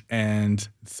suffrage and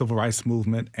civil rights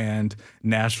movement, and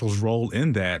Nashville's role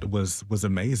in that was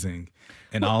amazing.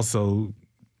 And also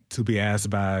to be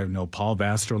asked by, Paul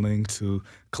Vasterling to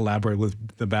collaborate with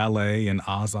the ballet and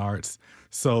Oz Arts.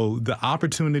 So the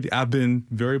opportunity, I've been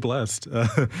very blessed.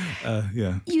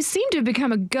 Yeah. You seem to have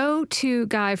become a go-to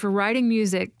guy for writing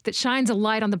music that shines a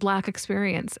light on the Black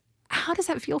experience. How does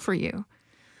that feel for you?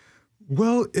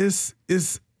 Well, you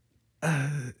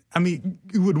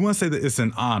would want to say that it's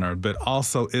an honor, but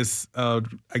also it's, I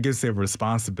guess, a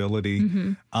responsibility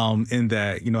in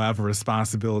that, I have a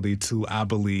responsibility to, I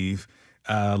believe,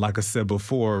 like I said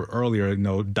earlier,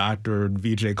 Dr.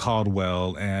 V.J.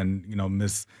 Caldwell and,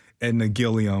 Miss Edna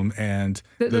Gilliam and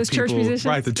those people, church musicians?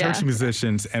 Right, the church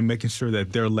musicians, and making sure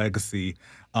that their legacy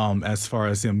as far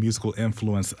as musical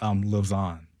influence lives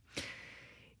on.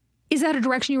 Is that a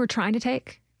direction you were trying to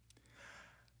take?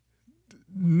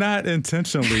 Not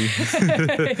intentionally.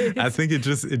 I think it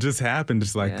just happened.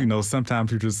 It's like,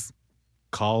 sometimes you're just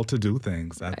called to do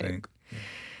things, I think.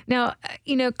 Now,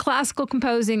 classical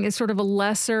composing is sort of a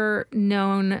lesser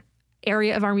known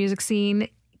area of our music scene.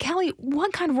 Kelly,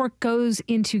 what kind of work goes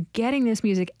into getting this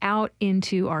music out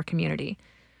into our community?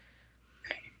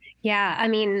 Yeah, I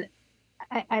mean,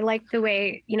 I like the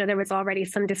way, there was already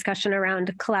some discussion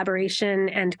around collaboration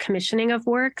and commissioning of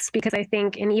works, because I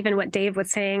think, and even what Dave was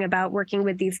saying about working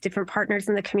with these different partners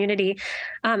in the community,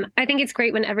 I think it's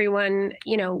great when everyone,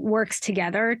 works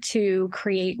together to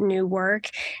create new work.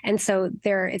 And so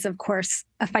there is, of course,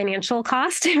 a financial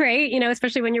cost, right?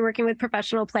 Especially when you're working with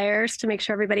professional players, to make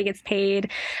sure everybody gets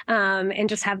paid and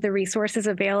just have the resources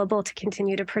available to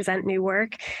continue to present new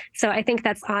work. So I think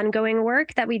that's ongoing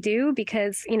work that we do,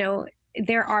 because,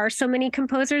 there are so many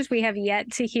composers we have yet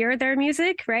to hear their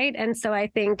music, right? And so I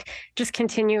think just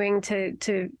continuing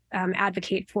to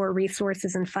advocate for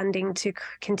resources and funding to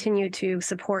continue to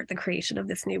support the creation of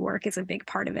this new work is a big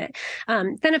part of it.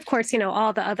 Then, of course,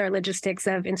 all the other logistics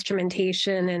of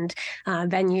instrumentation and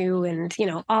venue and,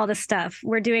 all the stuff.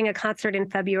 We're doing a concert in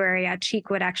February at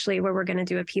Cheekwood, actually, where we're going to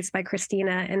do a piece by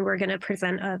Christina, and we're going to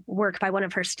present a work by one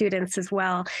of her students as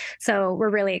well. So we're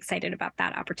really excited about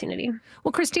that opportunity.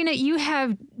 Well, Christina, you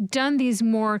have done these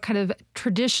more kind of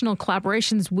traditional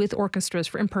collaborations with orchestras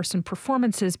for in-person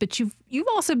performances, but you've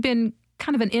also been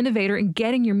kind of an innovator in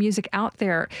getting your music out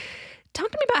there.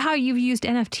 Talk to me about how you've used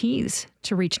NFTs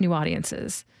to reach new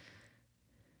audiences.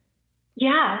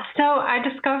 Yeah, so I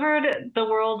discovered the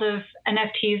world of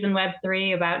NFTs and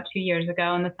Web3 about 2 years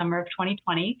ago in the summer of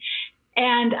 2020.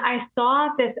 And I saw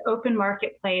this open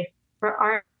marketplace for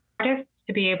artists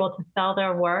to be able to sell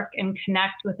their work and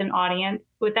connect with an audience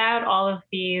without all of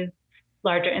these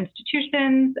larger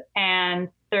institutions and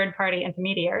third-party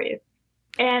intermediaries.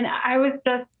 And I was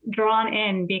just drawn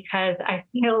in because I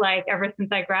feel like ever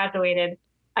since I graduated,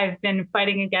 I've been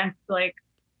fighting against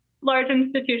large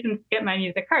institutions to get my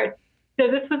music heard. So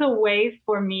this was a way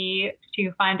for me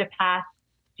to find a path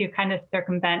to kind of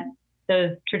circumvent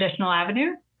those traditional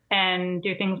avenues and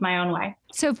do things my own way.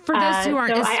 So for those who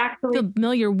aren't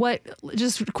familiar, what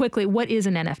is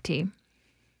an NFT?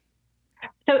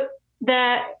 So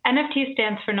the NFT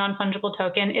stands for non-fungible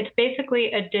token. It's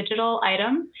basically a digital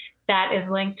item that is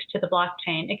linked to the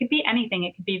blockchain. It could be anything.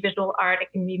 It could be visual art.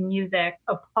 It can be music,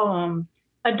 a poem,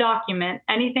 a document,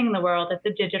 anything in the world. It's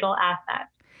a digital asset.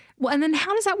 Well, and then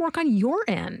how does that work on your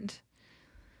end?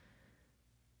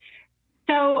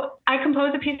 So I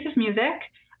compose a piece of music,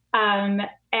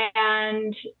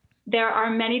 and there are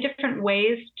many different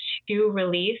ways to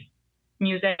release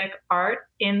music art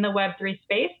in the Web3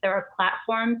 space. There are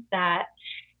platforms that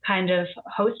kind of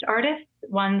host artists,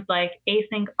 ones like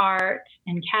Async Art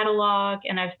and Catalog,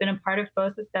 and I've been a part of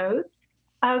both of those.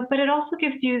 But it also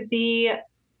gives you the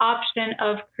option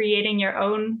of creating your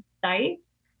own site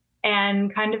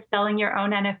and kind of selling your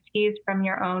own NFTs from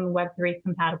your own Web3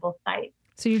 compatible site.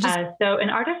 So you're just so an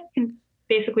artist can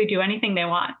basically do anything they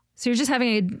want. So you're just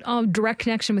having a direct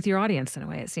connection with your audience in a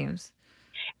way, it seems.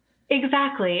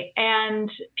 Exactly.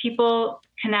 And people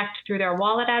connect through their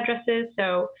wallet addresses.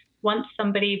 So once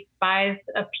somebody buys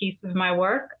a piece of my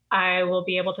work, I will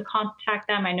be able to contact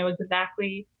them. I know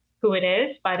exactly who it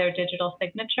is by their digital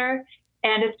signature.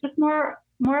 And it's just more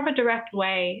of a direct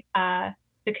way to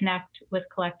connect with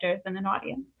collectors and an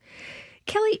audience.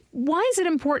 Kelly, why is it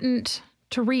important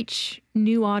to reach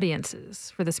new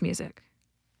audiences for this music?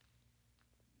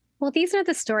 Well, these are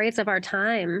the stories of our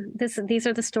time. These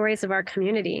are the stories of our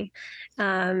community.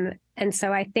 And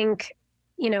so I think,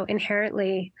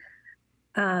 inherently,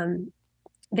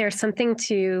 there's something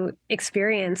to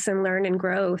experience and learn and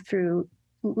grow through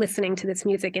listening to this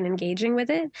music and engaging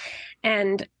with it.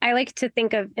 And I like to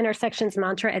think of Intersection's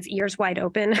mantra as ears wide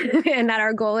open, and that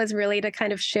our goal is really to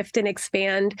kind of shift and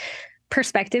expand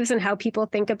perspectives and how people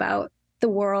think about the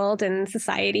world and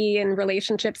society and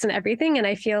relationships and everything. And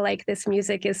I feel like this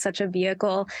music is such a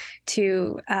vehicle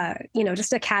to,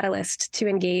 just a catalyst to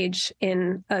engage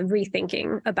in a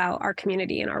rethinking about our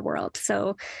community and our world.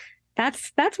 So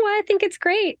that's why I think it's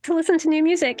great to listen to new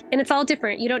music. And it's all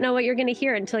different. You don't know what you're going to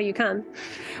hear until you come.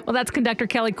 Well, that's conductor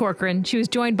Kelly Corcoran. She was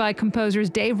joined by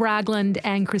composers Dave Ragland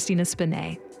and Christina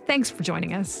Spinay. Thanks for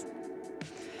joining us.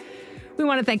 We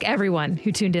want to thank everyone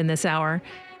who tuned in this hour.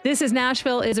 This is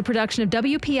Nashville is a production of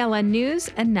WPLN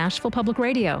News and Nashville Public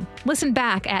Radio. Listen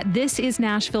back at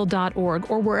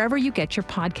thisisnashville.org or wherever you get your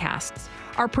podcasts.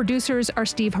 Our producers are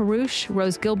Steve Harush,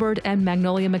 Rose Gilbert, and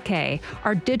Magnolia McKay.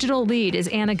 Our digital lead is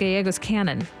Anna Gallegos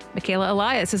Cannon. Michaela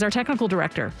Elias is our technical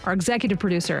director. Our executive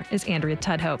producer is Andrea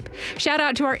Tudhope. Shout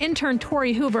out to our intern,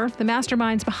 Tori Hoover. The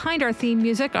masterminds behind our theme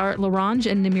music are LaRange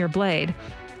and Namir Blade.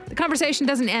 The conversation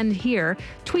doesn't end here.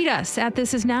 Tweet us at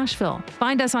This Is Nashville.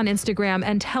 Find us on Instagram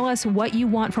and tell us what you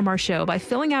want from our show by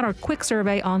filling out our quick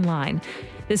survey online.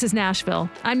 This is Nashville.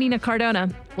 I'm Nina Cardona.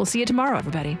 We'll see you tomorrow,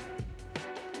 everybody.